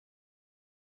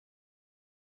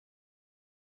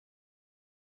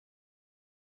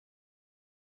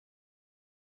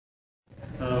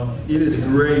It is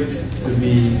great to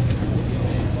be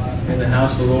in the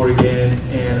house of the Lord again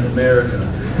in America.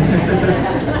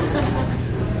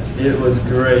 It was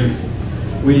great.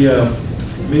 We,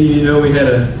 many of you know, we had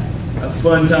a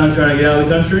fun time trying to get out of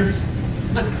the country.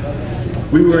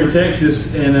 We were in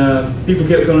Texas, and people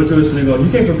kept coming to us and they're going,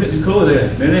 "You came from Pensacola there."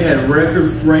 Man, they had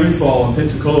record rainfall in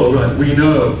Pensacola. We're like, "We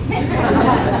know."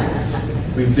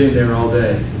 We've been there all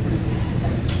day.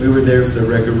 We were there for the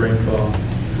record rainfall.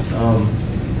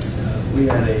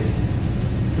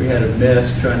 We had a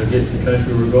mess trying to get to the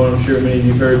country we were going. I'm sure many of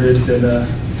you have heard this. And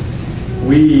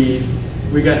we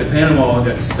got to Panama and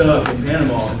got stuck in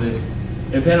Panama.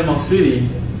 In Panama City,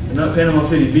 not Panama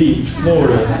City Beach,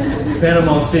 Florida,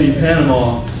 Panama City,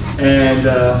 Panama. And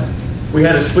we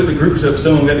had to split the groups up.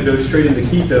 Someone got to go straight into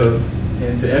Quito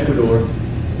and to Ecuador.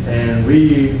 And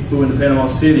we flew into Panama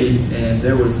City, and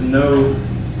there was no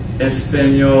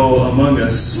Espanol among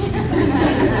us.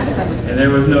 And there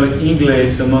was no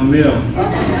English among them.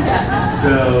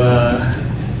 So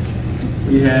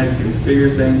we had to figure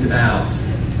things out.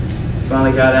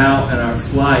 Finally got out, and our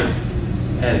flight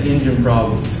had engine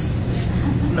problems.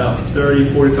 About 30,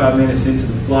 45 minutes into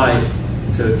the flight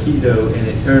to Quito, and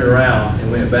it turned around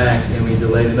and went back, and we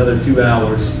delayed another 2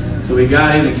 hours. So we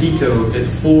got into Quito at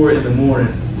 4 in the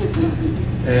morning.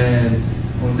 And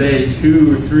on day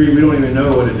 2 or 3, we don't even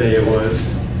know what a day it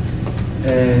was.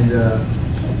 And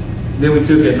then we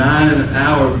took a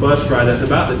 9-hour bus ride. That's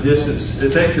about the distance.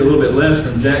 It's actually a little bit less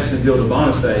from Jacksonville to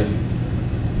Bonifay.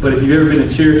 But if you've ever been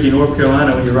to Cherokee, North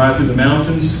Carolina, when you ride through the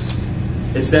mountains,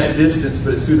 it's that distance,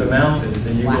 but it's through the mountains.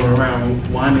 And you're going around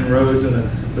winding roads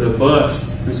with a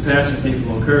bus who's passing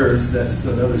people on curves. That's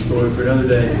another story for another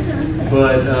day.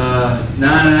 But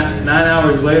 9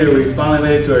 hours later, we finally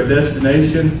made it to our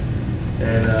destination.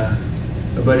 And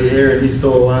my buddy Aaron, he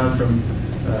stole a line from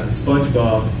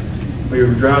SpongeBob. We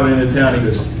were driving into town. He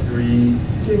goes, 3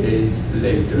 days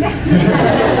later.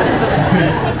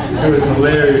 It was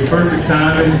hilarious. Perfect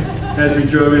timing as we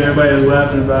drove in. Everybody was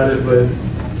laughing about it. But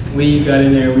we got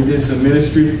in there and we did some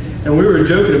ministry. And we were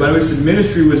joking about it. We said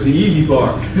ministry was the easy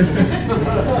part.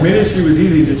 Ministry was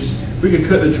easy. We could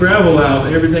cut the travel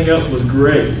out. Everything else was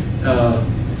great.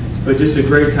 But just a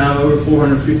great time. Over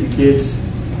 450 kids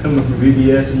coming from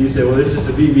VBS. And you say, well, it's just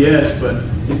a VBS. But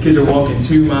these kids are walking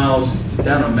 2 miles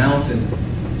down a mountain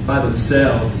by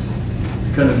themselves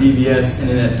to come to VBS. And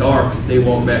in that dark, they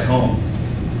walk back home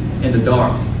in the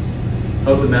dark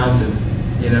up the mountain,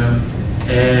 you know.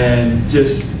 And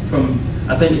just from,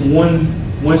 I think one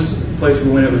place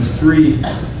we went, it was 3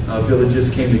 villages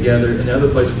came together, and the other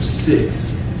place was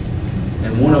 6.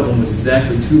 And one of them was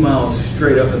exactly 2 miles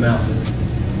straight up the mountain.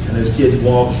 And those kids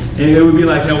walked. And it would be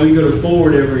like how we go to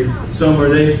Forward every summer.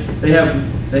 They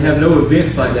have no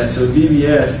events like that. So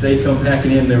VBS, they come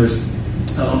packing in. There was,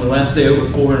 on the last day, over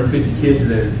 450 kids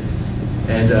there.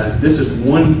 And this is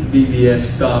one VBS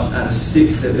stop out of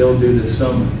 6 that they'll do this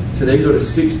summer. So they go to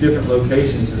 6 different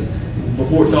locations. And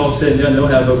before it's all said and done, they'll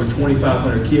have over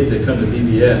 2,500 kids that come to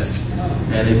VBS.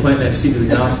 And they plant that seed of the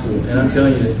gospel. And I'm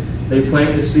telling you, they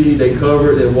plant the seed, they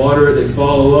cover it, they water it, they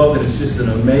follow up, and it's just an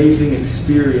amazing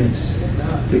experience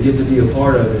to get to be a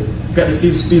part of it. Got to see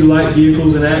the speed light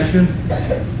vehicles in action.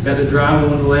 Got to drive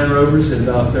one of the Land Rovers at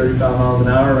about 35 miles an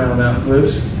hour around Mountain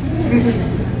Cliffs.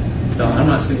 Thought, I'm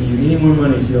not sending you any more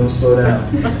money if you don't slow down.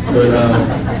 But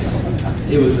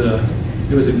it was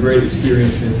a great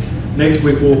experience. And next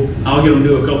week, I'll get them to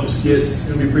do a couple skits.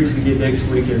 I'm going to be preaching again next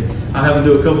week. And I'll have them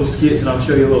do a couple skits, and I'll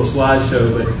show you a little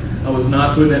slideshow. But I was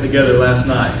not putting that together last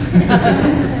night.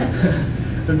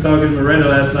 I'm talking to Miranda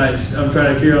last night. I'm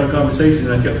trying to carry on a conversation,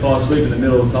 and I kept falling asleep in the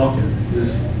middle of talking.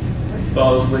 Just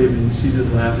fall asleep, and she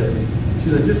just laughed at me.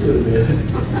 She's like, "Just go to bed."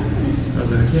 I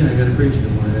was like, "I got to preach in the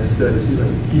morning." I studied. She's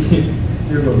like,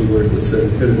 "You're going to be worthless, so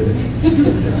it could have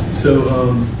been." So,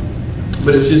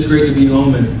 but it's just great to be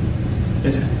home, and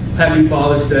it's Happy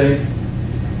Father's Day.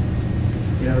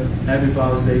 You know, Happy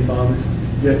Father's Day, fathers.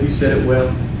 Jeff, you said it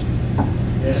well.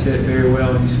 You said it very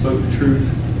well, and you spoke the truth.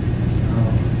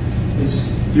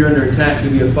 You're under attack to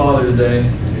be a father today.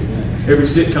 Every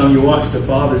sitcom you watch, the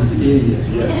father's the idiot.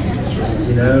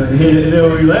 You know,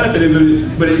 we laugh at it,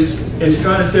 but it's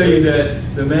trying to tell you that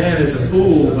the man is a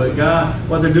fool, but God,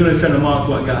 what they're doing is trying to mock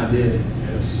what God did.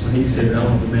 When He said, "I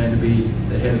want the man to be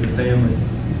the head of the family."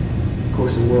 Of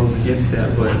course, the world's against that,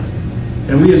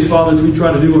 and we as fathers, we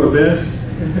try to do our best.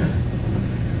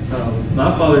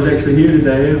 My father's actually here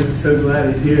today. I'm so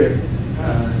glad he's here.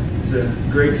 It's a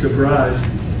great surprise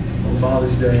on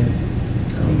Father's Day.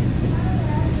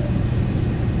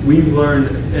 We've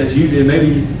learned, as you did,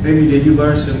 maybe did you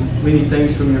learn many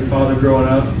things from your father growing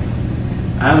up?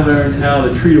 I learned how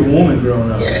to treat a woman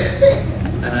growing up.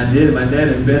 And I did. My dad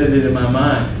embedded it in my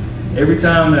mind. Every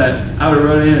time that I would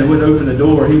run in and wouldn't open the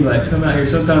door, he'd be like, come out here.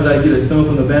 Sometimes I'd get a thump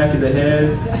on the back of the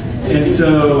head. And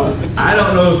so I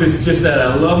don't know if it's just that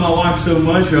I love my wife so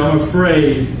much or I'm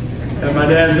afraid that my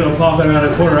dad's going to pop it around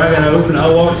the corner. I got to open it. I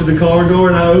walk to the car door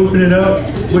and I open it up.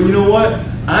 But you know what?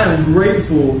 I am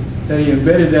grateful that he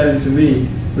embedded that into me,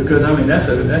 because I mean that's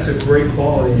a great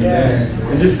quality in a man.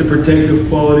 And just the protective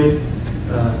quality.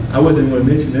 I wasn't going to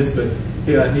mention this, but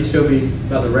he showed me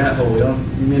about the rat hole.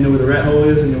 You men know where the rat hole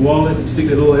is in your wallet? You stick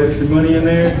that little extra money in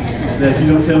there that you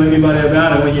don't tell anybody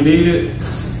about, and when you need it.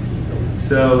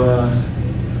 So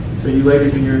you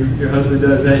ladies and your husband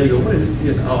does that, you go, what is it? He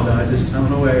goes, oh no, I don't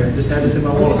know where. I just had this in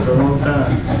my wallet for a long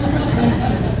time.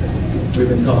 We've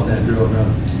been taught that growing up.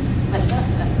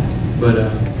 But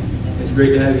it's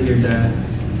great to have you here, Dad.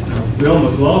 We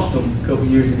almost lost him a couple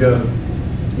years ago.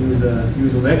 He was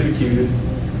electrocuted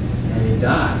and he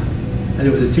died. And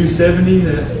it was a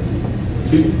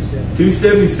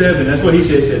 277. That's what he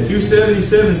said. He said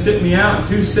 277 sent me out,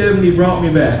 270 brought me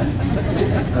back.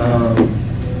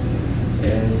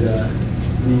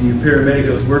 The paramedic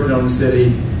that was working on him said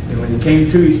when he came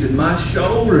to, he said, my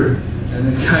shoulder. And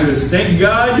the guy goes, thank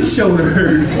God your shoulder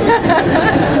hurts.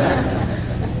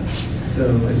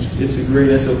 So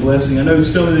that's a blessing. I know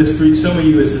some of you,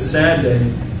 it's a sad day.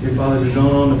 Your fathers have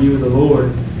gone on to be with the Lord.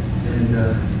 And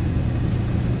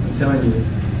I'm telling you,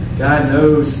 God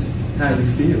knows how you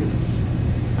feel.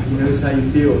 He knows how you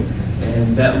feel.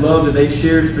 And that love that they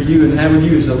shared for you and had with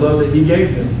you is the love that He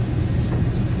gave them.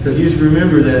 So you just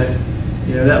remember that,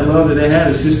 that love that they had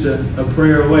is just a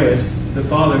prayer away. The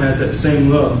Father has that same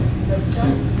love. That's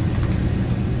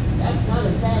not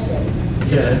a sad day.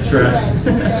 Yeah, that's right.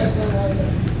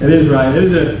 It is right.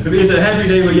 It's a happy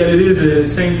day, but yet it is at the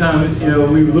same time.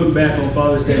 We look back on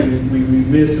Father's Day, we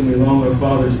miss and we long our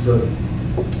fathers. But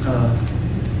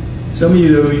some of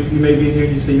you, though, you may be in here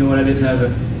and you say, you know what, I didn't have a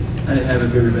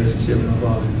good relationship with my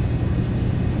father.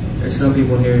 There's some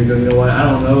people in here who go, you know what, I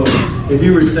don't know. If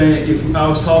I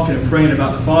was talking and praying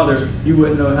about the Father, you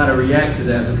wouldn't know how to react to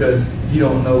that because you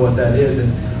don't know what that is.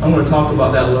 And I'm going to talk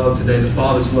about that love today, the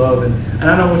Father's love. And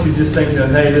I don't want you just thinking of,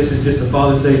 hey, this is just a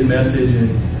Father's Day message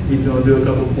and he's going to do a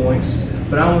couple points.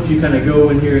 But I want you to kind of go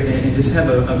in here and just have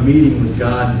a meeting with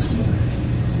God this morning.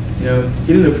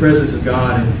 Get in the presence of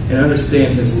God and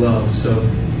understand His love. So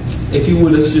if you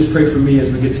would, let's just pray for me as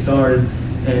we get started.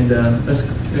 And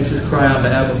let's just cry out to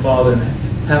Abba Father and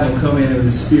have Him come in with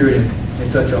His Spirit and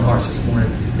touch our hearts this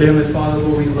morning. Dear Heavenly Father,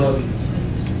 Lord, we love you.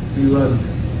 We love you,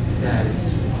 Daddy.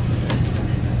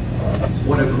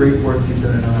 What a great work you've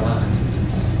done in our life.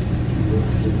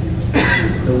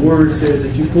 The Word says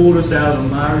that you pulled us out of the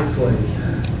miry clay.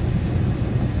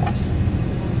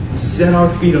 You set our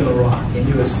feet on the rock and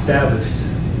you established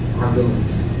our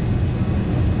goings.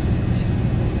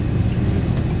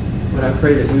 But I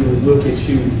pray that we would look at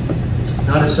you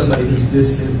not as somebody who's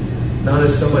distant, not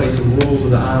as somebody who rules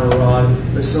with an iron rod,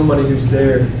 but somebody who's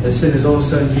there that sent His own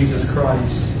Son, Jesus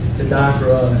Christ, to die for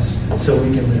us so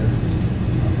we can live.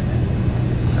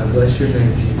 I bless your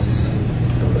name, Jesus.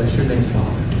 I bless your name,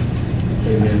 Father.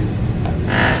 Amen.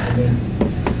 Amen.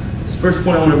 The first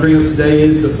point I want to bring up today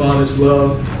is the Father's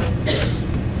love.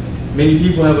 Many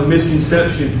people have a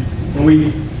misconception when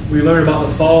we learn about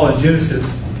the fall in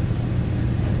Genesis.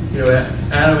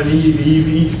 Adam and Eve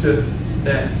eats the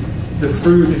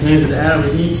fruit and hands it to Adam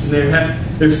and eats, and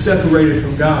they're separated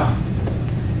from God.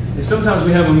 And sometimes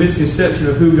we have a misconception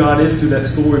of who God is through that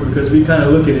story because we kind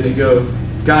of look at it and go,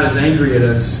 God is angry at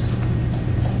us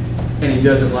and He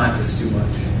doesn't like us too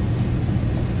much.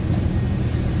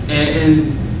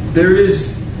 And there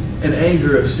is an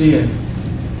anger of sin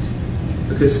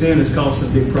because sin has caused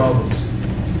some big problems.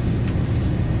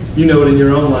 You know it in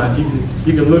your own life.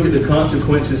 You can look at the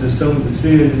consequences of some of the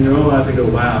sins in your own life and go,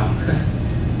 wow.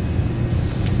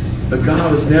 But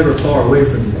God was never far away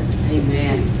from you.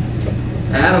 Amen.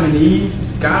 Adam and Eve,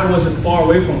 God wasn't far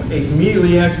away from them.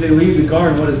 Immediately after they leave the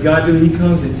garden, what does God do? He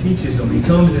comes and teaches them. He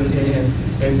comes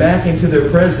and back into their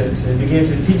presence and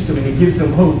begins to teach them, and He gives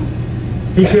them hope.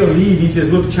 He tells Eve, He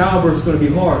says, look, childbirth's going to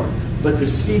be hard, but the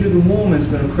seed of the woman is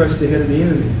going to crush the head of the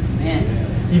enemy.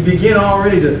 Amen. He began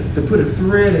already to put a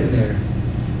thread in there.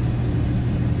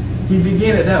 He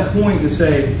began at that point to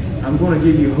say, I'm going to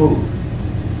give you hope.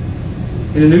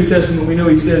 In the New Testament, we know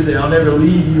He says that I'll never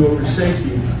leave you or forsake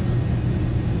you.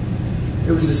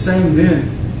 It was the same then.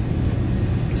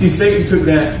 See, Satan took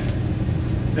that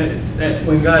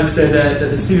when God said that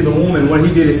the seed of the woman, what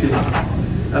he did is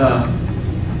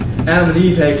Adam and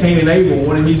Eve had Cain and Abel.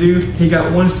 What did he do? He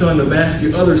got one son to bash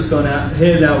the other son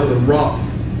head out with a rock.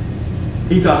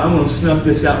 He thought, I'm going to snuff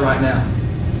this out right now.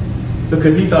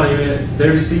 because he thought he meant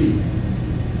their seed.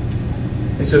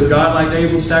 And so God liked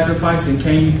Abel's sacrifice, and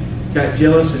Cain got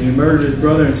jealous and he murdered his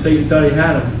brother, and Satan thought he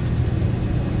had him.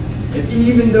 And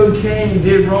even though Cain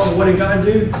did wrong, what did God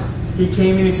do? He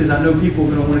came in and says, I know people are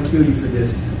going to want to kill you for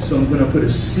this, so I'm going to put a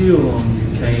seal on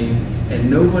you, Cain, and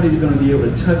nobody's going to be able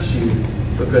to touch you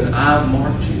because I've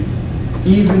marked you,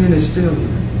 even in his failure.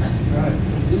 Right.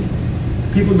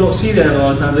 People don't see that a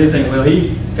lot of times. They think, well,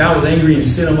 God was angry and he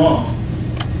sent him off.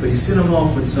 But he sent him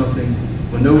off with something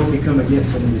when no one can come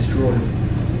against him and destroy him.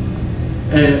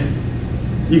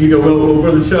 And you can go, well,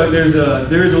 Brother Chuck, there is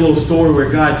a little story where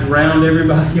God drowned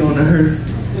everybody on earth.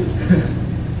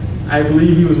 I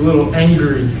believe he was a little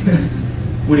angry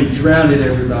when he drowned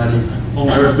everybody on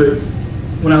earth. But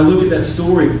when I look at that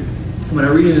story, when I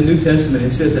read in the New Testament,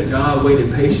 it says that God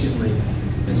waited patiently.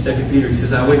 In 2 Peter, he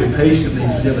says, I waited patiently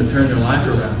for them to turn their life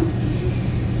around.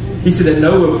 He said that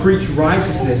Noah preached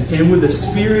righteousness, and with the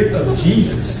Spirit of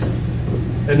Jesus,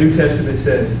 the New Testament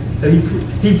says, that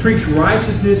he preached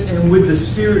righteousness and with the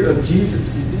Spirit of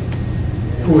Jesus.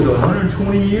 For was it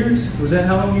 120 years? Was that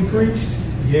how long he preached?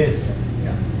 Yes.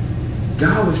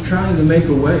 God was trying to make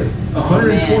a way.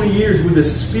 120 years with the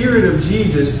Spirit of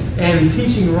Jesus and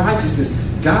teaching righteousness.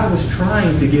 God was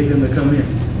trying to get them to come in.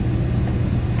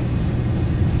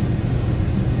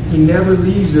 He never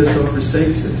leaves us or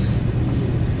forsakes us.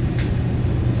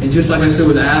 And just like I said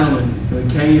with Adam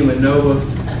and Cain and with Noah,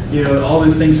 you know, all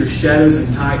these things are shadows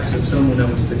and types of someone that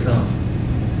was to come.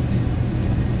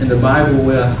 And the Bible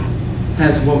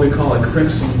has what we call a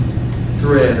crimson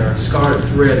thread or a scarlet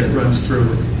thread that runs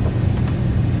through it.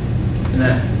 And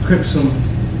that crimson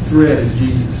thread is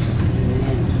Jesus.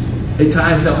 It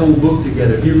ties that whole book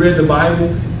together. If you read the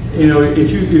Bible, you know,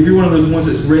 if you're one of those ones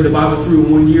that's read the Bible through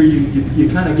in 1 year, you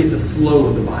kind of get the flow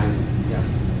of the Bible. Yeah.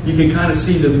 You can kind of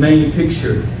see the main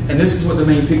picture. And this is what the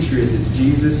main picture is. It's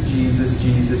Jesus, Jesus, Jesus,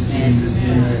 Jesus,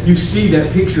 Jesus. You see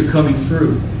that picture coming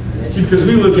through. See, because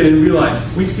we look at it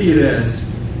and we see it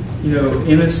as, you know,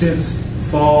 innocence,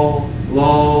 fall,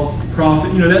 law,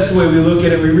 prophet. You know, that's the way we look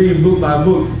at it. We read book by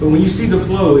book. But when you see the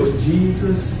flow, it's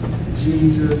Jesus,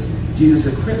 Jesus, Jesus,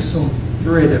 a crimson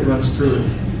thread that runs through it.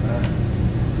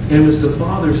 And it was the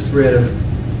Father's thread of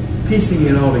piecing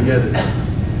it all together.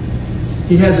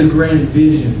 He has a grand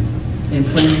vision and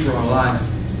plan for our life.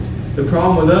 The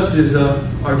problem with us is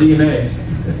our DNA.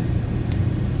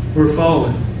 We're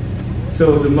fallen.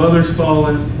 So if the mother's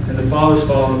fallen and the father's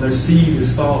fallen, their seed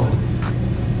is fallen.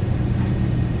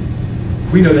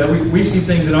 We know that. We see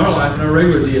things in our life in our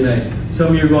regular DNA. Some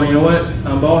of you are going, you know what?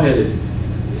 I'm bald-headed.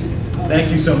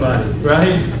 Thank you, somebody.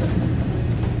 Right?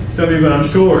 Some of you are going, I'm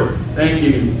short. Thank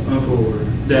you, uncle or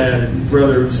dad,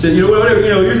 brother, you know, whatever. You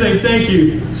know, you're saying thank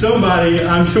you, somebody,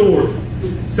 I'm short.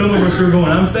 Some of us are going,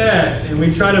 I'm fat, and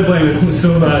we try to blame it on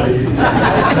somebody.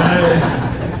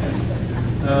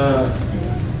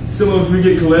 Some of us, we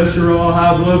get cholesterol,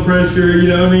 high blood pressure, you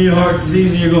know what I mean, heart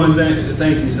disease, and you're going,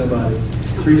 thank you, somebody.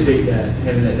 Appreciate that,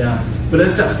 handing that down. But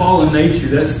that's that fallen nature.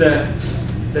 That's that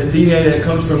DNA that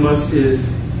comes from us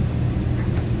is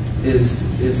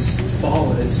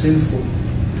fallen. It's sinful.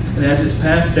 And as it's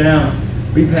passed down,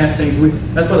 we pass things.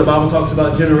 That's why the Bible talks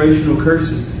about generational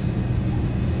curses.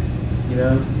 You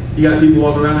know, you got people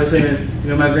walking around there saying, you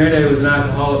know, my granddaddy was an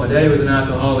alcoholic, my daddy was an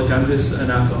alcoholic, I'm just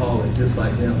an alcoholic, just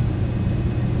like them.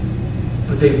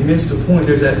 But they've missed the point.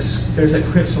 There's that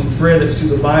crimson thread that's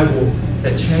through the Bible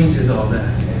that changes all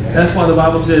that. That's why the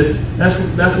Bible says,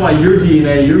 that's why your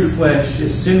DNA, your flesh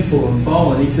is sinful and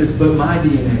fallen. He says, but my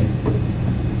DNA.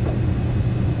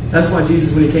 That's why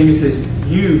Jesus, when he came, he says,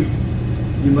 you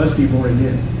must be born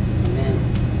again.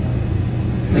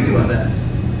 Amen. Think about that.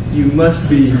 You must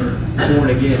be born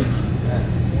again.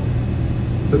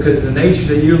 Because the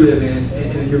nature that you live in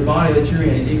and your body that you're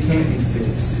in, it can't be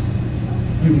fixed.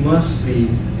 You must be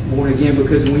born again,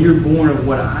 because when you're born of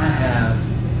what I have,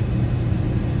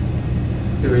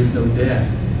 there is no death.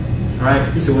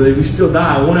 Right? He said, well, we still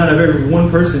die. One out of every one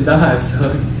person dies.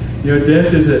 So, you know,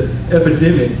 death is an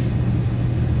epidemic.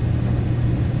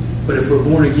 But if we're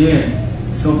born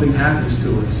again, something happens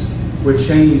to us. We're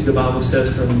changed, the Bible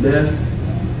says, from death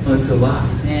unto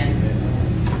life. Amen.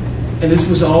 And this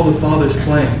was all the Father's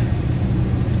plan.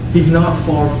 He's not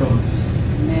far from us.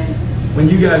 Amen. When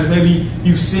you guys, maybe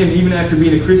you've sinned even after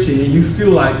being a Christian and you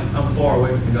feel like, I'm far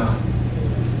away from God.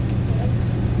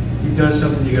 You've done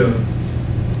something, you go,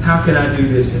 how can I do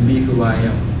this and be who I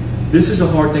am? This is a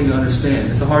hard thing to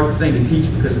understand. It's a hard thing to teach,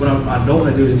 because what I don't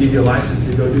want to do is give you a license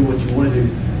to go do what you want to do.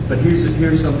 But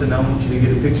here's something I want you to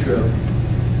get a picture of.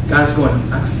 God's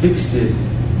going, I fixed it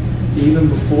even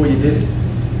before you did it.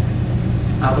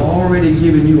 I've already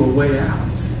given you a way out.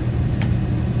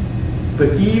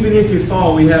 But even if you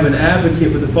fall, we have an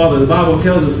advocate with the Father. The Bible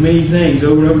tells us many things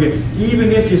over and over again.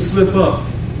 Even if you slip up,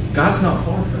 God's not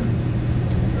far from you.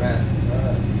 Right.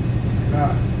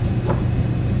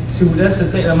 See, that's the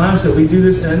thing, the mindset. We do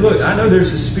this, and look, I know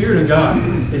there's the Spirit of God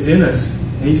is in us,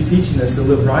 and He's teaching us to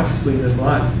live righteously in this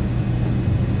life.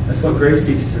 That's what grace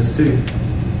teaches us too.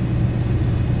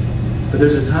 But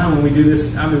there's a time when we do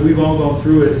this. I mean, we've all gone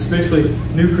through it, especially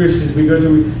new Christians. We go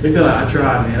through, they feel like, I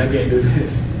tried, man, I can't do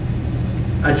this.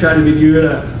 I try to be good.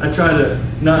 I try to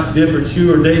not dip or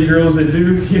chew or date girls that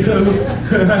do, you know.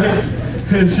 Right?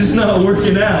 And it's just not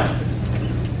working out.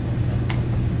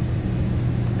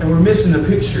 And we're missing the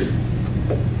picture.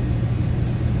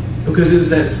 Because it was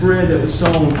that thread that was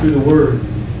sown through the Word.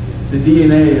 The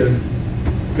DNA of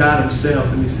God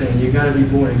Himself. And He's saying, you got to be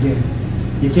born again.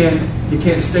 You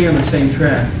can't stay on the same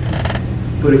track.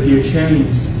 But if you're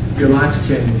changed, if your life's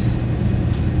changed,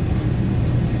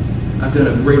 I've done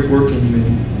a great work in you.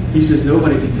 And He says,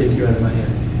 nobody can take you out of my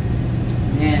hand.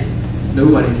 Amen.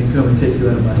 Nobody can come and take you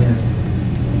out of my hand.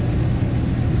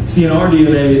 See, in our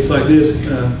DNA, it's like this.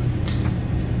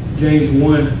 James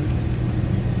 1,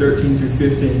 13 through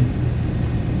 15.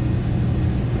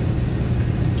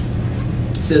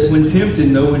 It says, when tempted,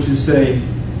 no one should say,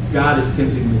 God is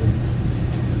tempting me.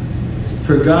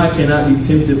 For God cannot be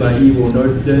tempted by evil, nor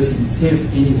does He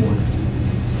tempt anyone.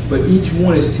 But each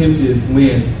one is tempted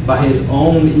when? By his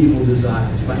own evil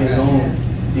desires, by his own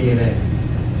DNA,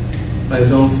 by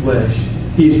his own flesh.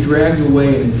 He is dragged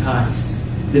away and enticed.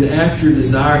 Then after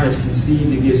desire has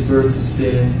conceived, it gives birth to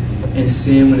sin. And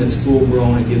sin, when it's full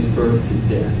grown, it gives birth to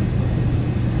death.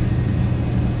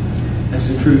 That's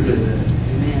the truth, isn't it?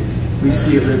 Amen. We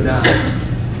see it lived out.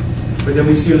 But then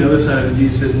we see on the other side of it,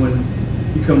 Jesus says, when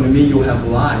you come to me, you'll have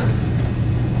life.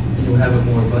 And you'll have it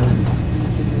more abundantly.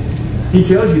 He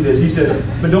tells you this. He says,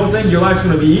 but don't think your life's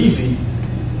going to be easy.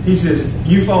 He says,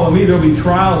 you follow me, there will be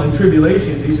trials and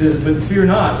tribulations. He says, but fear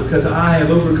not, because I have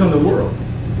overcome the world.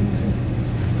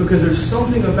 Because there's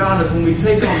something about us when we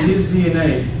take on His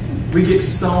DNA, we get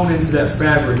sewn into that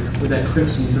fabric with that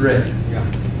crimson thread. Yeah.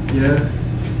 You know?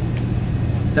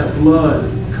 That blood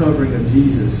covering of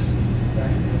Jesus.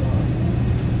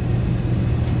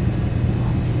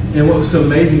 And what was so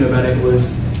amazing about it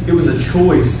was a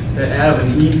choice that Adam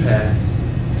and Eve had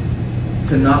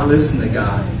to not listen to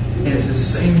God. And it's the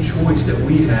same choice that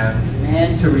we have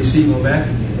to receive Him back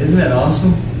again. Isn't that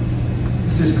awesome?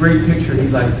 It's this great picture.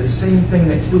 He's like, the same thing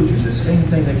that killed you is the same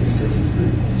thing that can set you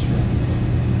free.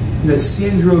 And that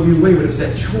sin drove you away, but it was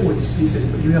that choice. He says,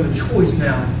 but you have a choice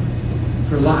now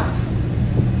for life.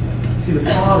 See, the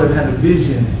Father had a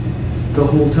vision the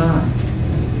whole time.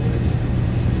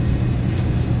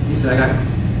 He said, I got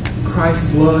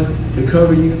Christ's blood to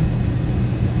cover you,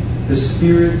 the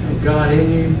Spirit of God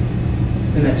in you,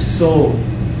 and that soul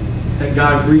that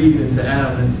God breathed into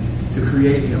Adam to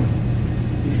create him.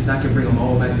 He says, I can bring them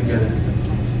all back together.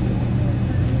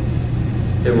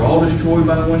 They were all destroyed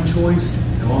by one choice.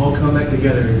 They'll all come back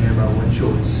together again by one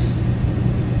choice.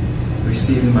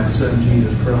 Receiving my Son,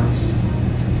 Jesus Christ.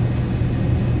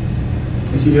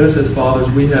 And see, us as fathers,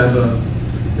 we have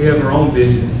our own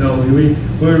vision. No, when we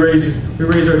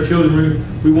raise our children,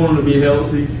 we want them to be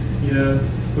healthy. You know,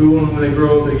 we want them when they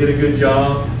grow up, they get a good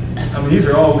job. I mean, these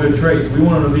are all good traits. We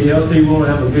want them to be healthy. We want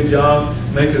them to have a good job,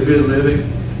 make a good living.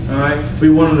 All right. We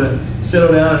want them to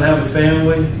settle down and have a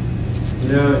family. You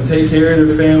know, and take care of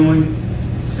their family.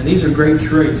 And these are great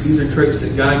traits. These are traits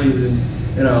that God gives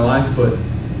in our life. But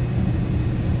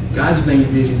God's main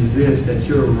vision is this: that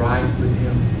you're right with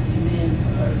Him.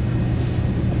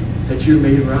 That you're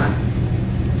made right.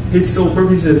 His sole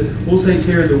purpose is, we'll take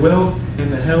care of the wealth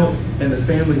and the health and the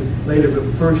family later, but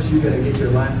first you got to get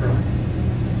your life right.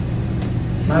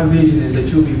 My vision is that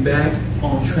you'll be back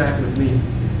on track with me.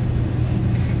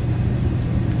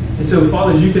 And so,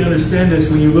 fathers, you can understand this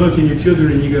when you look at your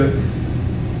children and you go,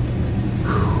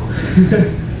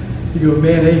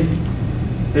 man,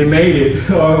 they made it.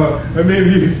 Or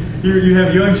maybe you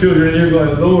have young children and you're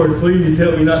going, Lord, please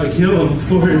help me not to kill them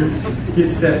before it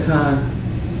gets that time.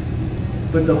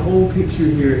 But the whole picture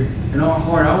here in our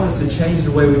heart, I want us to change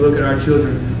the way we look at our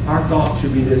children. Our thought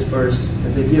should be this first: that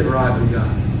they get right with God.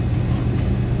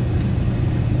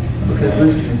 Because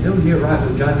listen, if they'll get right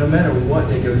with God, no matter what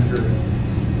they go through,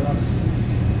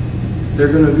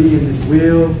 they're going to be in His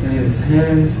will and in His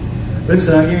hands.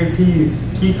 Listen, I guarantee you,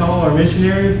 Keith Hall, our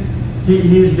missionary,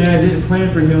 his dad didn't plan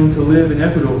for him to live in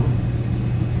Ecuador.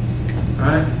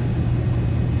 Alright?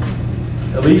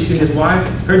 Alicia and his wife,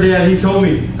 her dad, he told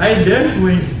me, I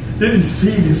definitely didn't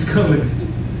see this coming.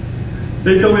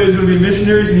 They told me they was going to be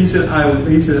missionaries, and he said,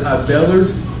 I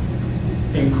bellered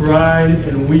and cried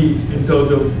and wept and told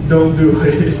them, don't do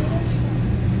it.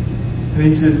 And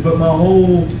he said, but my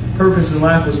whole purpose in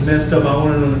life was messed up. I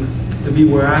wanted them to be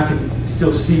where I could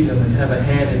still see them and have a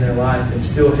hand in their life and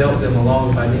still help them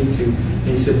along if I need to. And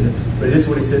he said, but this is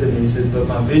what he said to me. He said, but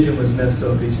my vision was messed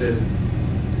up. He said,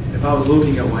 if I was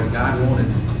looking at what God wanted,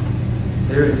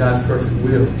 they're in God's perfect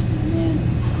will.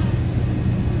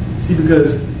 See,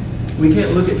 because we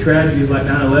can't look at tragedies like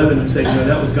 9/11 and say,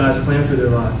 that was God's plan for their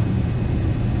life.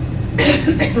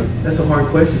 That's a hard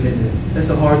question, isn't it? That's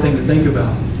a hard thing to think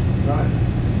about. Right.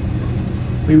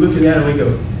 We look at that and we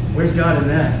go, where's God in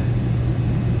that?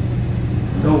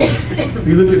 No.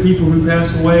 We look at people who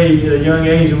pass away at a young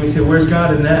age and we say, where's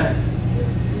God in that?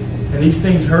 And these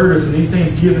things hurt us and these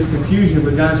things give us confusion,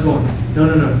 but God's going, no,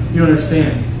 you don't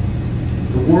understand.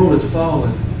 The world is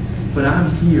fallen, but I'm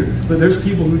here. But there's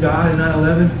people who died in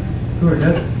 9/11 who are in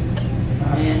heaven.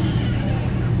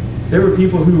 Amen. There were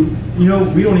people who, we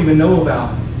don't even know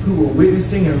about, who were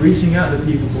witnessing and reaching out to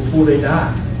people before they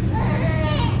died.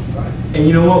 And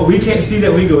you know what? We can't see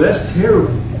that. We go, that's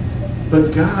terrible.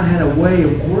 But God had a way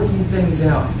of working things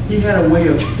out. He had a way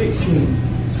of fixing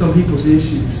some people's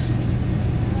issues.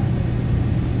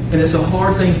 And it's a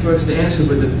hard thing for us to answer,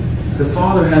 but the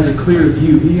Father has a clear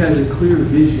view. He has a clear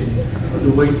vision of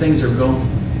the way things are going.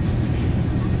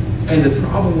 And the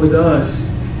problem with us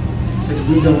is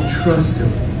we don't trust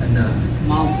Him enough.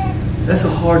 Mom. That's a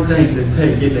hard thing to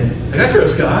take, isn't it? Like, I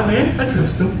trust God, man. I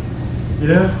trust Him.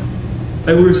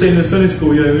 Like we were saying in Sunday school,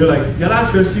 we were like, God, I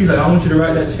trust you. He's like, I want you to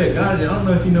write that check. God, I don't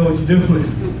know if you know what you're doing.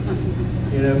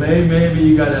 Maybe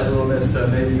you got that a little messed up.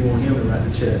 Maybe you want Him to write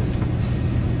the check.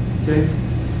 Okay?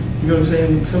 You know what I'm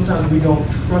saying? Sometimes we don't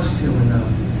trust Him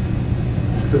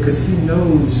enough because He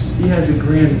knows, He has a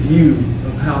grand view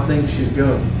of how things should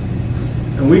go.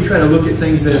 And we try to look at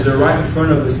things as they're right in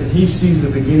front of us, and He sees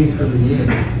the beginning from the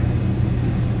end.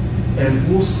 And if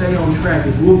we'll stay on track,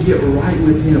 if we'll get right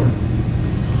with Him,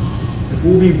 if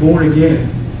we'll be born again,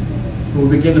 and we'll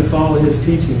begin to follow His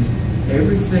teachings,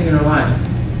 everything in our life,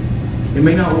 it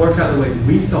may not work out the way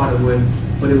we thought it would,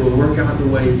 but it will work out the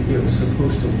way it was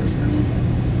supposed to work out.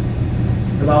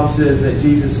 The Bible says that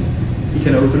Jesus, He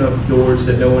can open up doors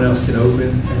that no one else can open,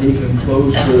 and He can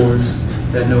close doors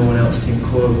that no one else can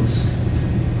close.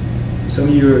 Some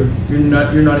of you you're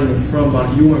not even from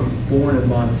Bonifay. You weren't born in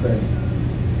Bonifay,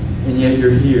 and yet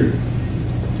you're here.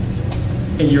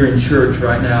 And you're in church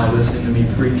right now listening to me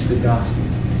preach the gospel.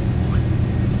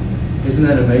 Isn't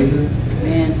that amazing?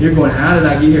 Amen. You're going, how did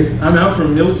I get here? I'm out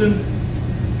from Milton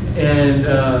and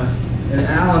in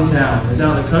Allentown. It's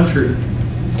out in the country.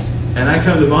 And I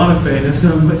come to Bonifay and there's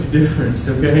not much difference,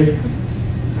 okay?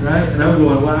 Right? And I'm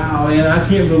going, wow, man, I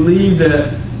can't believe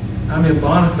that I'm in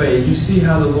Bonifay. You see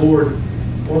how the Lord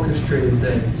orchestrated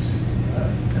things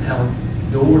and how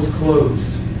doors closed,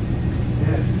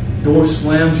 doors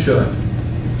slammed shut,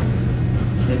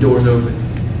 and doors open.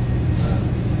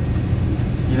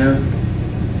 The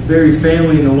very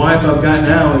family and the wife I've got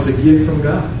now is a gift from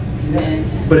God.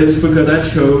 Amen. But it's because I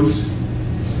chose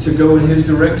to go in His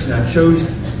direction. I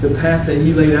chose the path that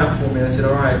He laid out for me. And I said,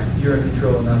 all right, you're in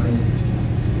control, not me.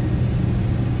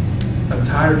 I'm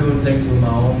tired of doing things with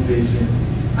my own vision.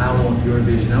 I want your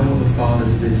vision. I want the Father's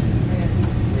vision.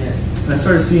 And I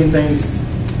started seeing things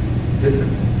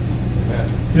differently.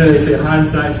 They say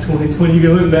hindsight's 20/20. You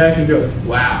can look back and go,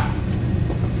 wow,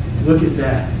 look at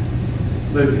that.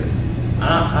 Look at it.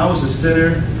 I was a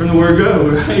sinner from the word go,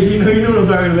 right? You know what I'm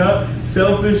talking about.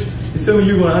 Selfish. And some of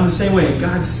you are going, I'm the same way. And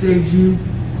God saved you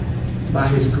by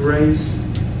His grace,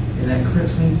 and that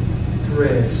crimson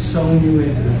thread sewn you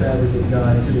into the fabric of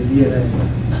God, into the DNA.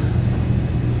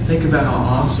 Think about how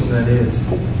awesome that is,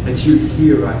 that you're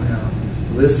here right now,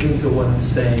 listening to what I'm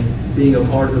saying, being a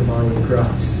part of the body of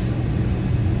Christ.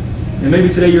 And maybe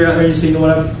today you're out there and you say, you know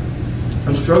what,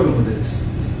 I'm struggling with this.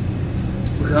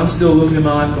 Because I'm still looking at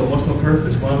my life going, what's my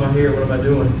purpose? Why am I here? What am I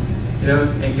doing?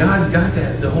 And God's got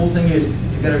that. The whole thing is,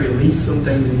 you've got to release some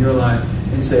things in your life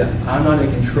and say, I'm not in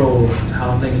control of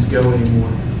how things go anymore.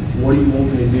 What do you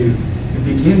want me to do? And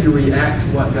begin to react to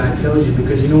what God tells you.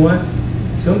 Because you know what?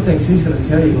 Some things He's going to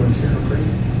tell you are going to sound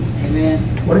crazy. Amen.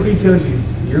 What if He tells you,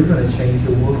 you're going to change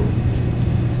the world?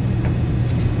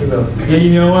 You go, yeah,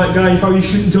 you know what, God, you probably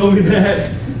shouldn't have told me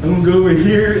that. I'm going to go over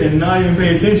here and not even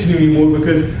pay attention anymore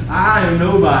because I am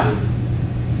nobody.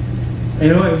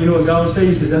 And you know what God would say?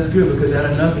 He says, that's good because out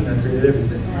of nothing I created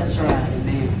everything. That's right.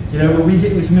 Amen. But we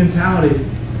get this mentality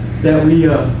that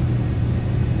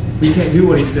we can't do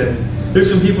what He says. There's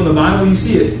some people in the Bible, you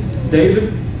see it.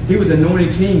 David, he was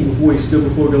anointed king before he stood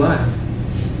before Goliath.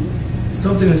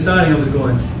 Something inside him was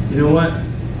going, you know what?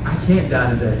 I can't die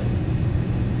today.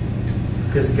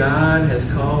 Because God has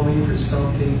called me for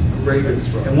something greater.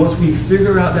 And once we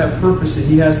figure out that purpose that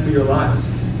He has for your life,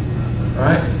 all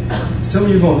right? Some of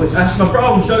you are going, that's my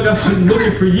problem, Chuck. I've been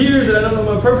looking for years and I don't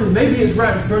know my purpose. Maybe it's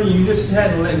right in front of you. You just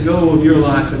hadn't let go of your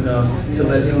life enough to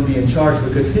let Him be in charge,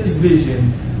 because His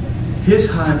vision,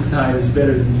 His hindsight is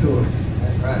better than yours.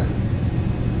 That's right.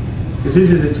 Because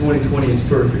His isn't 2020, it's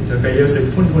perfect. Okay, you ever say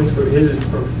 2020 is perfect? His is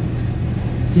perfect.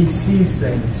 He sees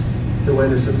things the way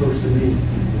they're supposed to be.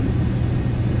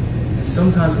 And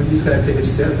sometimes we just got to take a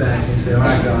step back and say, all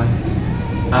right, God,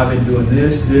 I've been doing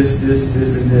this, and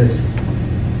this,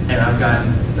 and I've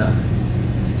gotten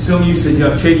nothing. Some of you said,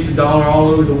 I've chased the dollar all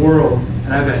over the world,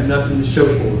 and I've got nothing to show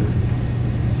for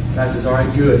it. God says, all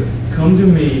right, good. Come to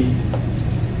me,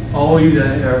 all you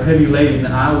that are heavy laden,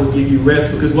 and I will give you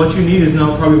rest, because what you need is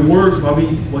not probably work, probably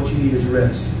what you need is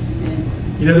rest.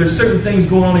 You know, there's certain things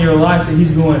going on in your life that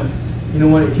He's going, you know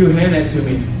what, if you hand that to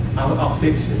me, I'll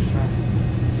fix it.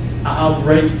 I'll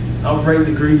break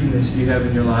the greediness you have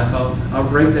in your life. I'll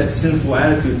break that sinful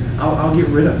attitude. I'll get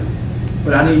rid of it.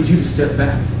 But I need you to step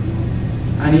back.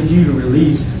 I need you to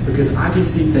release, because I can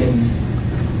see things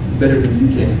better than you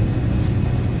can.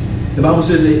 The Bible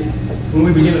says that when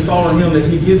we begin to follow Him, that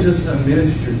He gives us a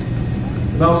ministry.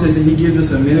 The Bible says that He gives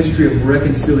us a ministry of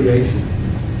reconciliation.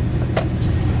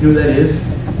 You know what that is?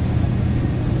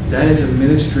 That is a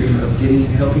ministry of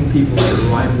helping people get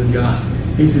right with God.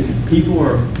 He says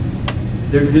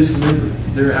they're dismembered.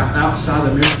 They're outside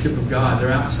the membership of God.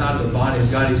 They're outside of the body of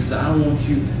God. He says, I don't want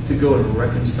you to go and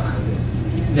reconcile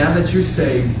them. Now that you're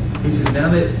saved, He says, now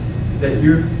that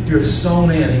you're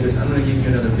sown in, He goes, I'm going to give you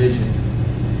another vision.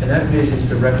 And that vision is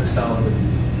to reconcile with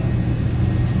people.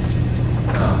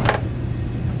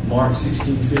 Mark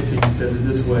 16:15 says it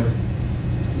this way.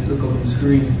 You look up on the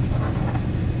screen.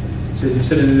 It says, He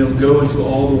said to them, go into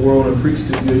all the world and preach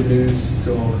the good news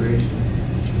to all creation.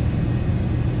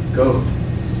 Go.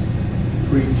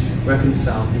 Preach.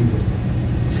 Reconcile people.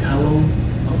 Tell them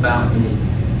about me.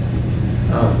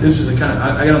 This was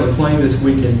I got on the plane this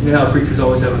weekend. You know how preachers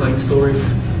always have plane stories?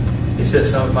 They said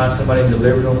something about somebody and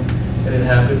delivered them. It didn't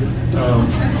happen.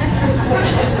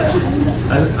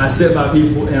 I sat by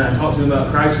people and I talked to them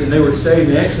about Christ, and they were saved.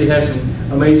 They actually had some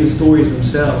amazing stories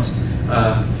themselves.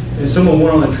 And some of them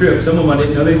went on the trip. Some of them I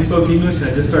didn't know they spoke English, and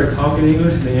I just started talking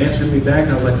English, and they answered me back,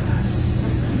 and I was like,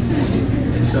 yes.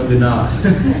 And some did not.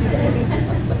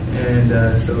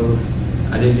 And so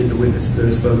I didn't get to witness to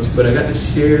those folks, but I got to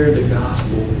share the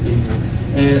gospel with people.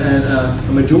 And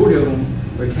a majority of them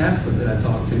were Catholic that I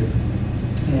talked to.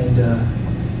 And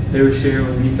they were sharing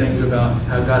with me things about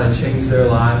how God had changed their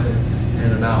life,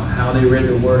 and about how they read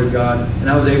the Word of God. And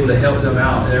I was able to help them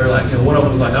out. And they were like, you know, one of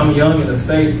them was like, I'm young in the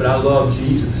faith, but I love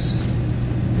Jesus.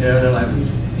 You know, and they're like,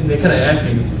 and they kind of asked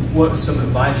me, what's some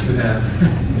advice you have?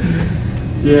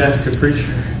 You ask a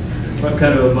preacher what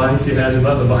kind of advice he has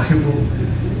about the Bible.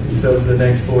 So for the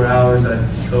next 4 hours, I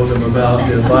told them about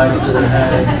the advice that I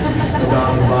had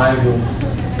about the Bible.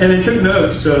 And they took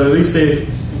notes, so at least they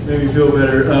made me feel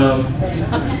better about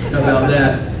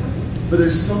that. But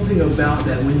there's something about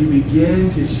that when you begin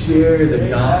to share the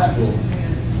gospel,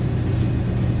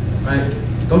 right?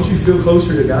 Don't you feel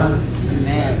closer to God?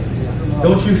 Amen.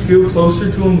 Don't you feel closer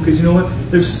to Him? Because you know what?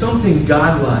 There's something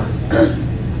godlike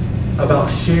about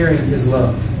sharing His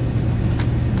love.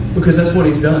 Because that's what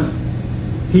He's done.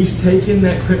 He's taken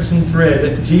that crimson thread,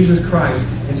 that Jesus Christ,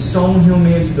 and sewn Him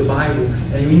into the Bible.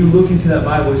 And when you look into that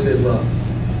Bible, it says love.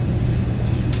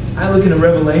 I look into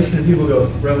Revelation and people go,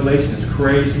 Revelation is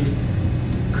crazy.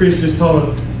 Christians taught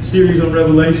a series on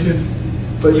Revelation.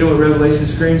 But you know what Revelation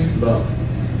screams? Love.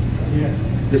 Yeah.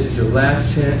 This is your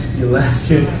last chance, your last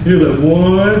chance. You're like,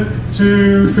 1,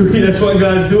 2, 3. That's what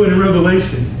God's doing in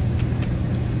Revelation.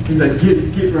 He's like,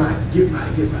 get right.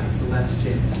 It's the last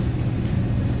chance.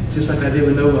 Just like I did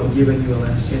with Noah, I'm giving you a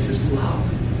last chance. It's love.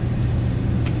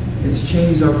 And it's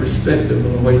changed our perspective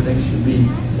on the way things should be.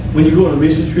 When you go on a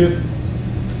mission trip,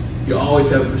 you always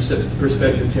have a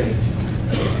perspective change.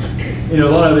 You know,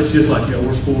 a lot of it's just like, you know,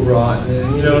 we're spoiled rotten,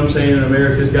 and you know what I'm saying, and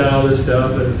America's got all this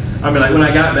stuff. And I mean, like when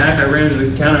I got back, I ran to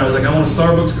the counter, I was like, I want a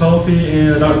Starbucks coffee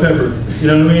and a Dr. Pepper. You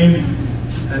know what I mean?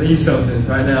 I need something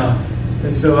right now.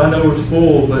 And so I know we're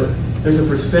spoiled, but there's a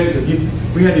perspective.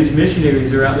 We had these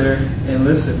missionaries that are out there, and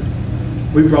listen,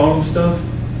 we brought them stuff,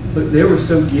 but they were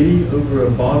so giddy over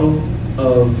a bottle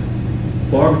of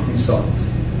barbecue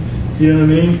sauce. You know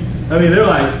what I mean? I mean, they're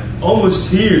like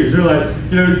almost tears. They're like,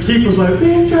 you know, Keith was like,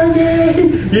 beef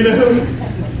jerky! You know,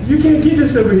 you can't get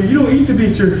this over here. You don't eat the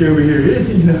beef jerky over here.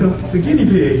 You know, it's a guinea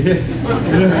pig.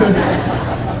 You know?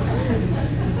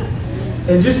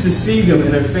 And just to see them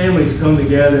and their families come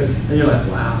together, and you're like,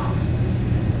 wow.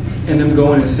 And them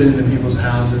going and sitting in people's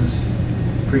houses,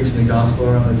 preaching the gospel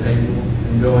around the table,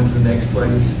 and going to the next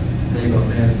place. And they go,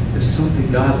 man, there's something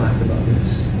godlike about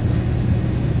this.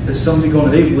 There's something going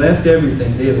on. They've left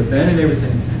everything. They have abandoned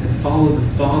everything and followed the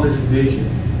Father's vision.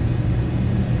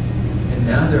 And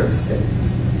now they're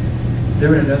effective.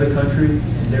 They're in another country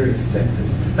and they're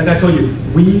effective. Like I told you,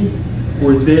 we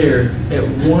were there at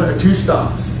 1 or 2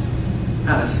 stops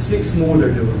out of 6 more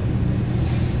they're doing.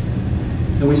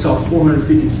 And we saw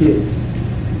 450 kids.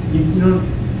 You know,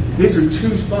 these are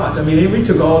 2 spots. I mean, we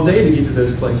took all day to get to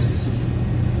those places.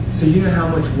 So you know how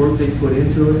much work they put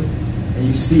into it? And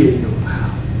you see it and you go, wow.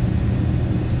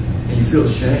 And you feel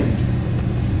ashamed.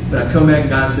 But I come back and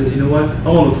God says, you know what? I'm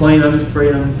on the plane, I'm just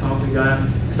praying, I'm talking to God.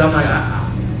 Because I'm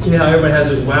like, you know how everybody has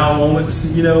those wow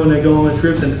moments, you know, when they go on the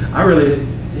trips. And I really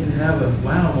didn't have a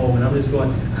wow moment. I'm just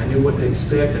going, I knew what to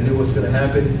expect. I knew what was going to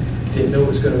happen. Didn't know it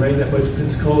was going to rain that much in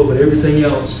Pensacola, but everything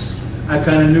else, I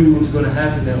kind of knew it was going to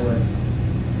happen that way.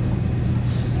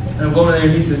 And I'm going there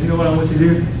and he says, you know what I want you to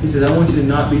do? He says, I want you to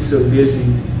not be so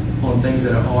busy on things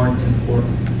that aren't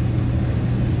important.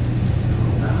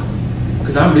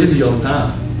 Because I'm busy all the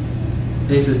time. And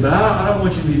he says, but I don't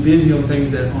want you to be busy on things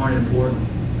that aren't important.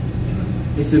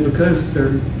 He said, because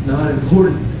they're not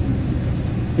important.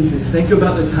 He says, think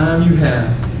about the time you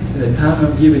have and the time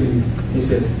I'm giving you. He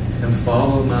says, and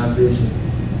follow my vision.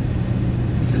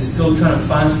 He says, still trying to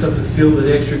find stuff to fill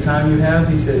the extra time you have?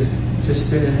 He says, just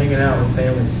spend it hanging out with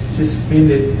family. Just spend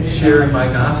it sharing my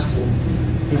gospel.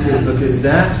 He said, because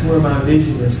that's where my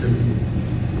vision is for you.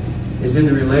 It's in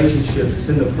the relationships. It's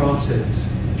in the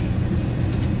process.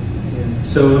 Yeah.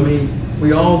 So, I mean,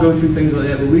 we all go through things like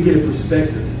that, but we get a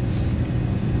perspective.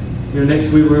 You know,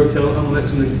 next week I'm going to let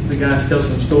some of the guys tell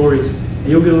some stories, and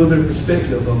you'll get a little bit of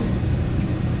perspective of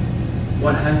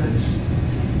what happens.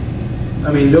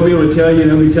 I mean, they'll be able to tell you,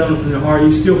 and they'll be telling from their heart. You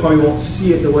still probably won't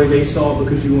see it the way they saw it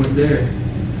because you weren't there.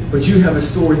 But you have a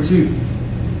story too.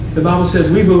 The Bible says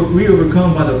we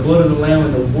overcome by the blood of the Lamb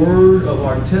and the word of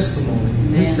our testimony.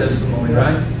 His testimony,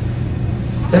 right?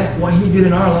 That what He did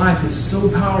in our life is so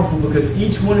powerful because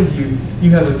each one of you, you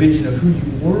have a vision of who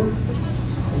you were,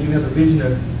 and you have a vision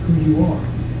of who you are.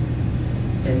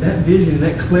 And that vision,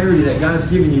 that clarity that God's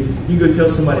given you, you go tell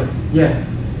somebody, yeah.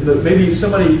 Maybe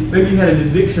you had an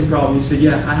addiction problem. You said,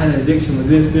 yeah, I had an addiction with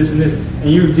this, this, and this.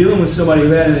 And you were dealing with somebody who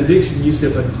had an addiction. You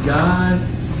said, but God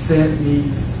set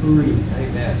me free.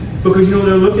 Amen. Because you know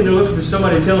they're looking for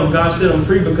somebody to tell them God set them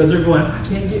free because they're going, I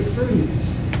can't get free.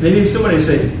 They need somebody to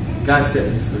say, God set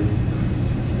me free.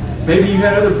 Maybe you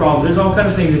had other problems. There's all kinds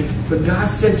of things. But God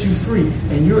set you free.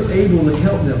 And you're able to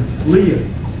help them.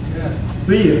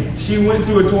 Leah, she went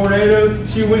through a tornado.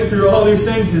 She went through all these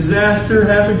things. Disaster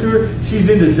happened to her. She's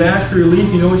in disaster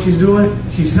relief. You know what she's doing?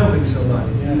 She's helping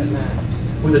somebody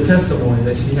with a testimony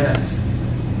that she has.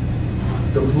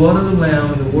 The blood of the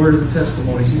Lamb and the word of the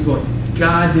testimony. She's going,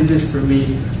 God did this for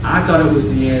me. I thought it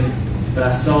was the end, but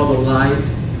I saw the light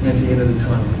at the end of the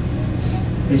tunnel.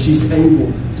 And she's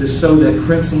able to sew that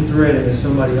crimson thread into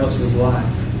somebody else's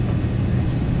life.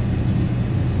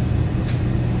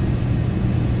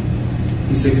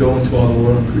 He said, go into all the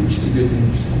world and preach the good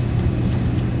news.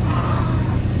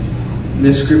 In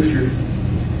this scripture,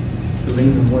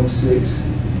 Philemon 1:6,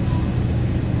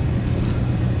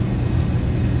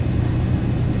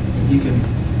 if you can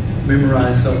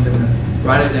memorize something,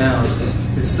 write it down.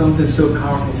 It's something so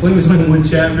powerful. Philemon's only 1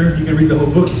 chapter. You can read the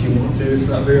whole book if you want to. It's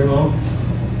not very long.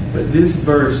 But this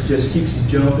verse just keeps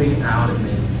jumping out at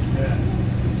me.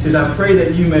 It says, I pray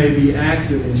that you may be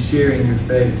active in sharing your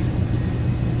faith.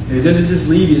 And it doesn't just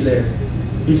leave you there.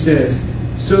 He says,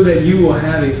 so that you will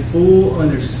have a full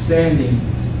understanding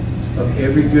of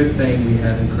every good thing we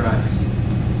have in Christ.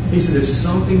 He says there's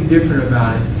something different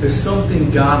about it. There's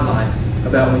something godlike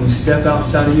about when you step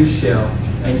outside of your shell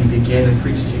and you begin to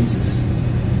preach Jesus.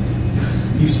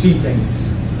 You see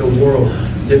things, the world,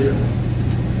 differently.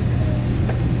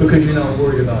 Because you're not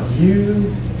worried about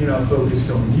you. You're not focused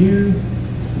on you.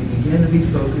 You begin to be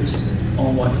focused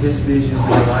on what His vision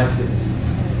for your life is.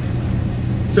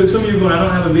 So some of you are going, I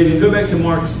don't have a vision. Go back to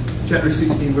Mark chapter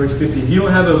 16, verse 50. If you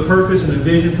don't have a purpose and a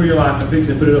vision for your life, I'm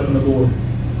fixing to put it up on the board.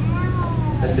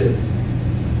 That's it.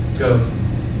 Go.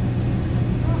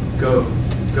 Go.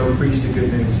 Go preach the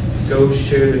good news. Go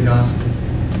share the gospel.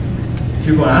 If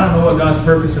you're going, I don't know what God's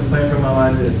purpose and plan for my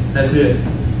life is. That's it.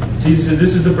 Jesus said,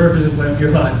 this is the purpose and plan for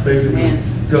your life, basically.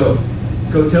 Amen. Go.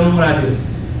 Go tell them what I did.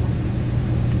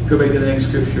 Go back to the next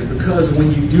scripture. Because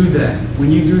when you do that,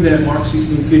 Mark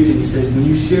 16:15, he says, when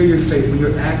you share your faith, when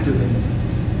you're active in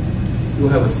it, you'll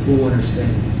have a full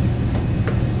understanding.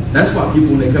 That's why people,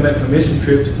 when they come back from mission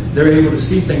trips, they're able to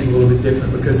see things a little bit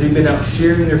different because they've been out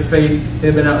sharing their faith.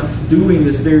 They've been out doing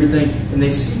this very thing, and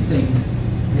they see things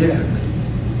differently.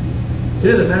 It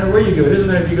doesn't matter where you go. It doesn't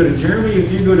matter if you go to Germany,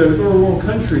 if you go to a third world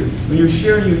country. When you're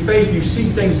sharing your faith, you see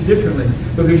things differently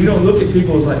because you don't look at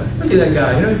people as like, look at that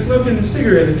guy. He's smoking a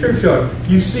cigarette in the church yard.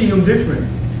 You see him different.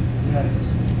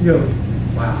 You go,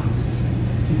 wow.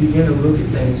 You begin to look at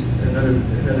things in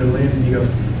another lens, and you go,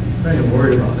 I'm not even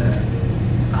worried about that.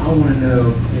 I want to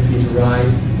know if he's right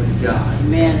with God.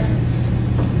 Amen.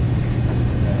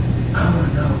 I want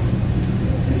to know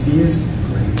if he is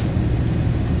great.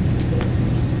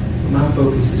 My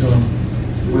focus is on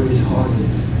where his heart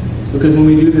is. Because when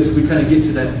we do this, we kind of get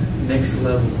to that next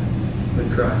level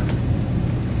with Christ.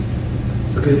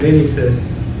 Because then he says,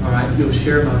 all right, you'll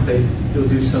share my faith. You'll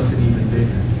do something even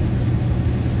bigger.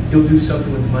 You'll do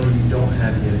something with money you don't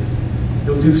have yet.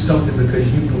 You'll do something because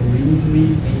you believe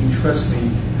me and you trust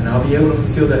me, and I'll be able to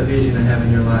fulfill that vision I have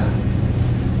in your life.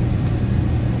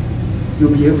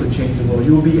 You'll be able to change the world.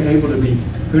 You'll be able to be,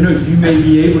 who knows, you may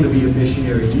be able to be a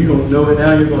missionary. You don't know it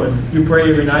now. You pray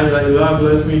every night, you're like, God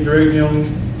bless me, direct me,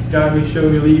 guide me, show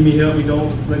me, lead me, help me,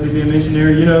 don't let me be a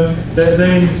missionary. You know, that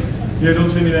thing, don't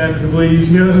send me to Africa, please.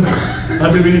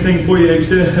 I'll do anything for you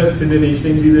except, and then he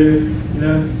sends you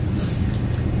there,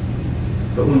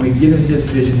 But when we get in his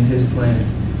vision, his plan,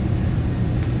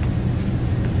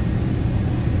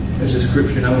 there's a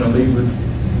scripture, and I want to leave with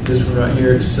this one right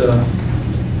here. It's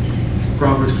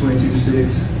Proverbs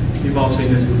 22:6. You've all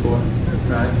seen this before,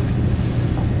 right?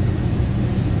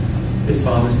 It's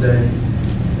Father's Day.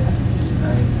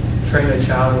 Right? Train a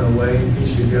child in a way he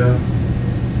should go,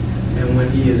 and when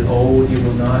he is old, he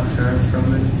will not turn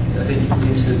from it. I think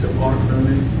he says, depart from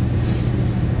it.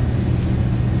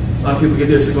 A lot of people get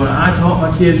this. They're going, I taught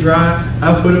my kids right.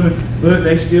 I put them in, look,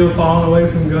 they still falling away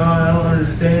from God. I don't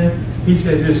understand. He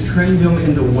says, just train them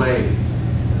in the way.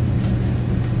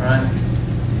 Right?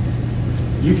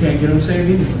 You can't get them saved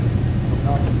anyway.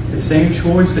 The same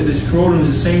choice that destroyed them is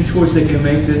the same choice they can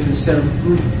make that can set them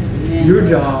free. Amen. Your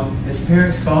job as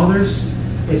parents, fathers,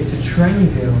 is to train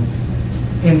them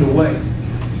in the way.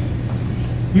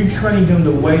 You train them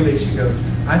the way they should go.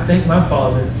 I thank my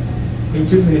father. He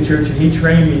took me to church and he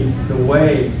trained me the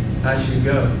way I should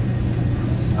go.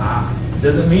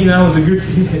 Doesn't mean I was a good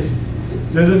kid.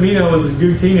 Doesn't mean I was a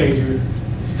good teenager.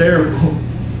 It's terrible.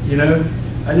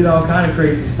 I did all kind of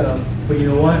crazy stuff. But you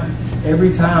know what?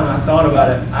 Every time I thought about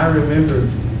it, I remembered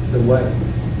the way.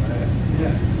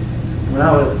 When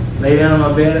I would lay down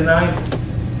on my bed at night,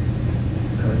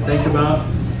 I would think about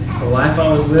the life I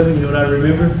was living. You know what I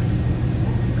remember?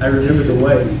 I remember the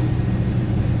way.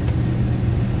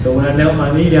 So when I knelt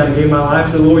my knee down and gave my life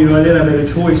to the Lord, I did? I made a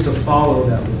choice to follow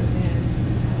that way.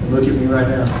 And look at me right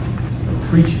now. I'm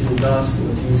preaching the gospel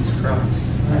of Jesus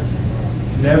Christ.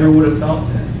 Never would have thought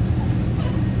that.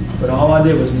 But all I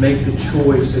did was make the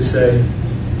choice to say,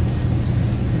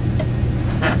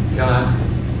 God,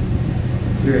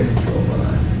 you're in control of my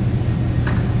life.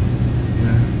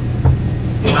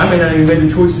 I may not even make the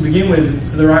choice to begin with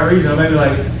for the right reason. I may be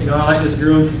like, I like this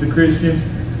girl and she's a Christian.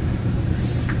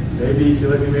 Maybe if you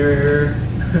let me marry her,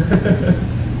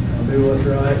 I'll do what's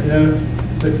right,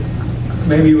 But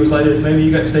maybe it was like this. Maybe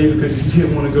you got saved because you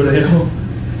didn't want to go to hell.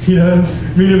 Me and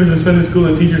him was in Sunday school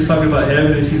and the teacher's talking about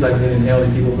heaven and she's like, then in hell, the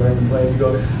people burn in flames. You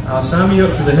go, I'll sign me up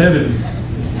for the heaven.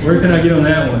 Where can I get on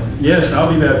that one? Yes,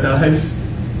 I'll be baptized.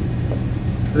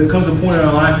 But there comes a point in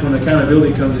our life when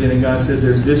accountability comes in and God says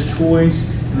there's this choice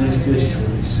and there's this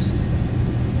choice.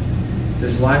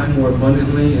 There's life more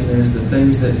abundantly and there's the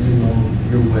things that you want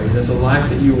your way. There's a life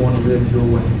that you want to live your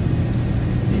way.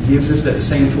 He gives us that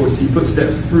same choice. He puts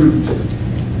that fruit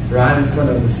right in front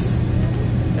of us.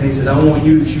 And he says, I want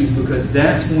you to choose because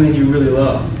that's when you really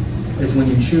love. It's when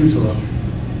you choose love.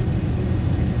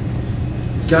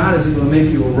 God isn't going to make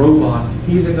you a robot.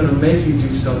 He isn't going to make you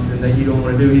do something that you don't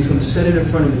want to do. He's going to set it in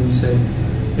front of you and say,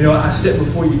 I set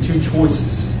before you two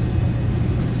choices.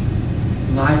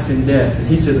 Life and death. And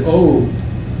he says, oh,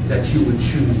 that you would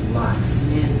choose life.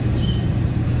 Amen.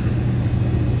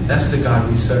 That's the God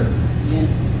we serve. Amen.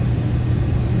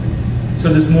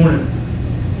 So this morning,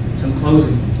 some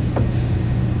closing.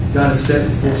 God has set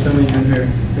before some of you in here.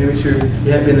 Maybe you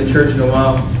haven't been in the church in a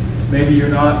while. Maybe you're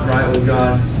not right with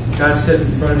God. God set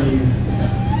in front of you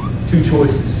two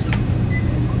choices.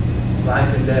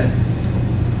 Life and death.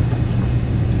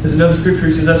 There's another scripture.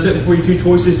 He says, I set before you two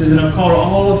choices and I've called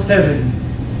all of heaven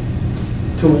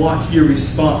to watch your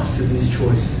response to these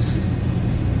choices.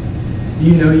 Do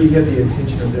you know you have the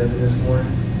attention of heaven this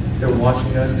morning? They're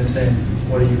watching us and they're saying,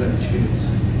 what are you going to choose?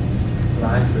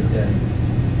 Life or death?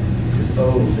 He says,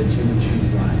 oh, that you would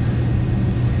choose life.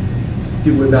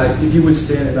 If you would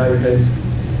stand and bow your heads.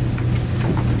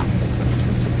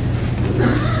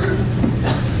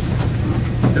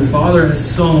 The Father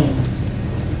has sown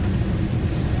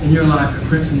in your life a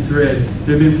crimson thread.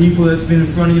 There have been people that's been in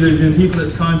front of you. There have been people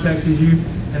that's contacted you,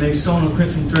 and they've sown a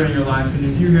crimson thread in your life. And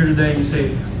if you're here today and you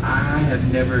say, I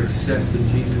have never accepted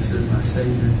Jesus as my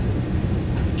Savior,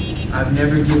 I've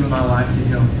never given my life to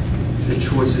Him, the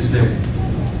choice is there.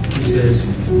 He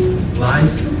says,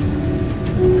 life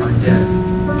or death.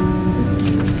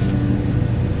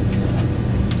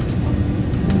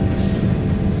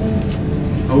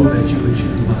 Oh, that you would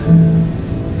choose life.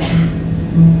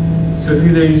 So if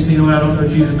you're there and you say, you know what, I don't know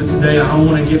Jesus, but today I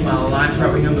want to get my life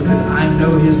right with Him because I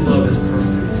know His love is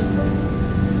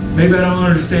perfect. Maybe I don't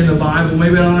understand the Bible.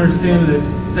 Maybe I don't understand the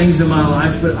things in my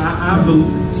life, but I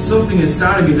believe something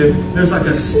inside of me, there's like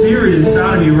a spirit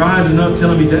inside of me rising up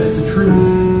telling me that's the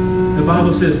truth. The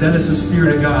Bible says that is the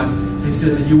Spirit of God. And He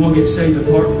says that you won't get saved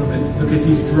apart from it because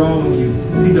He's drawing you.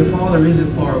 See, the Father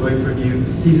isn't far away from you.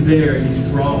 He's there. He's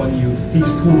drawing you. He's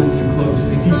pulling you close.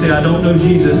 And if you say, I don't know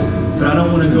Jesus, but I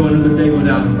don't want to go another day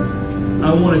without Him,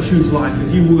 I want to choose life.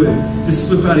 If you would, just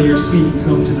slip out of your seat and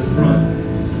come to the front.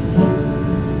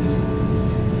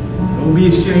 Don't be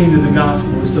ashamed of the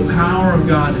gospel. It's the power of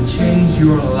God to change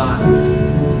your life.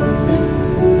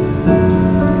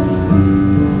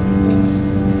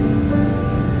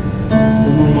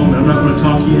 I'm not going to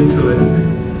talk you into it.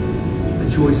 The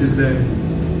choice is there.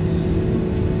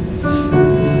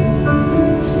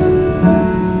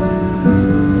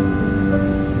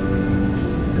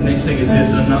 The next thing is this,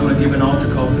 and I'm not going to give an altar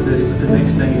call for this, but the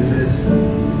next thing is this.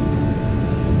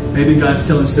 Maybe God's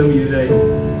telling some of you today,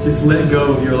 just let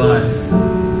go of your life.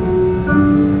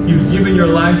 You've given your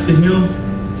life to Him,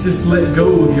 just let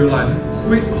go of your life.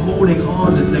 Quit holding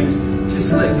on to things.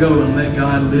 Just let go and let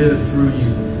God live through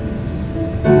you.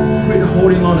 Quit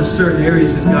holding on to certain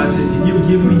areas, as God says, if you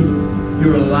give me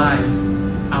your life,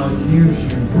 I'll use you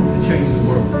to change the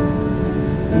world.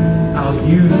 I'll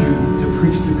use you to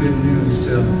preach the good news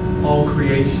to all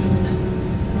creation.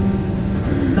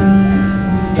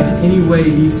 In any way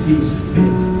He sees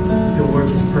fit, He'll work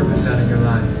His purpose out in your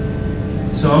life.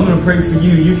 So I'm going to pray for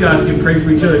you. You guys can pray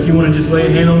for each other. If you want to just lay a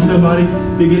hand on somebody,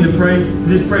 begin to pray.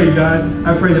 Just pray, God,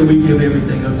 I pray that we give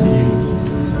everything up to you.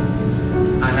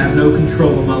 I have no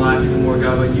control of my life anymore,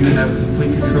 God, but you have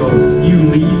complete control. You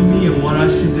lead me in what I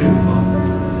should do, Father.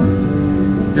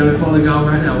 Heavenly Father God,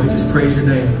 right now, we just praise your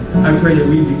name. I pray that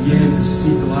we begin to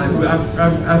seek the life.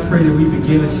 I pray that we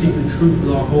begin to seek the truth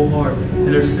with our whole heart. And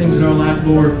there's things in our life,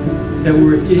 Lord, that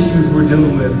were issues we're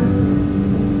dealing with.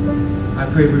 I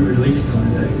pray we release them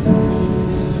today.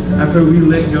 I pray we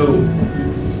let go.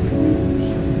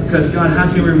 Because, God, how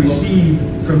can we receive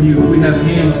from you if we have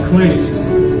hands clenched?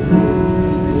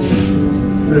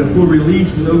 But if we're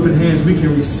released with open hands, we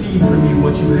can receive from you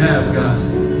what you have, God.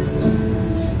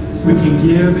 We can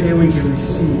give and we can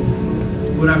receive.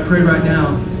 Lord, I pray right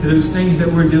now that those things that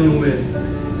we're dealing with,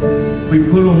 we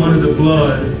put them under the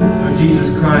blood of Jesus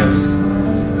Christ.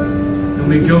 And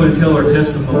we go and tell our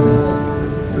testimony.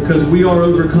 Because we are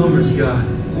overcomers, God.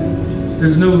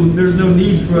 There's no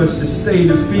need for us to stay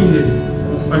defeated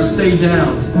or stay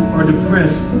down or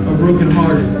depressed or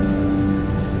brokenhearted.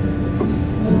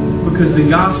 Because the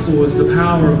gospel is the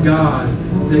power of God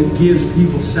that gives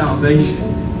people salvation.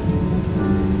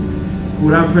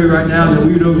 Lord, I pray right now that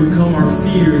we would overcome our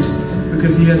fears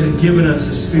because He hasn't given us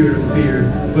a spirit of fear,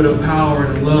 but of power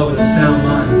and love and a sound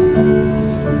mind.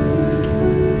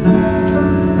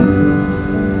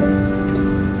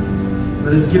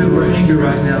 Let us get over anger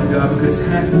right now, God, because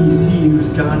happy is He whose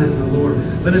God is the Lord.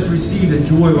 Let us receive the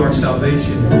joy of our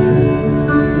salvation.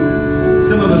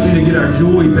 Some of us need to get our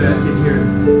joy back in here.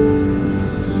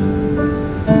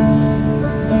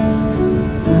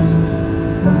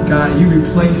 God, you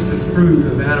replaced the fruit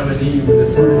of Adam and Eve with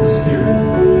the fruit of the Spirit.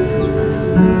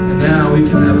 And now we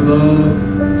can have love,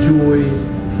 joy,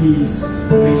 peace,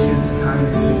 patience,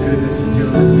 kindness, and goodness, and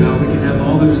gentleness. God, we can have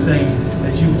all those things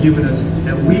that you've given us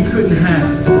that we couldn't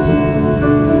have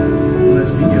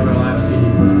unless we give our life to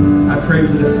you. I pray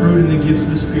for the fruit and the gifts of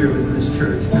the Spirit within this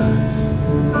church, God.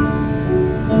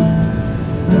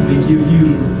 We give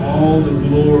you all the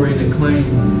glory and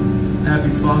acclaim. Happy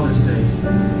Father's Day,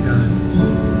 God.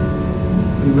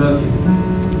 We love you.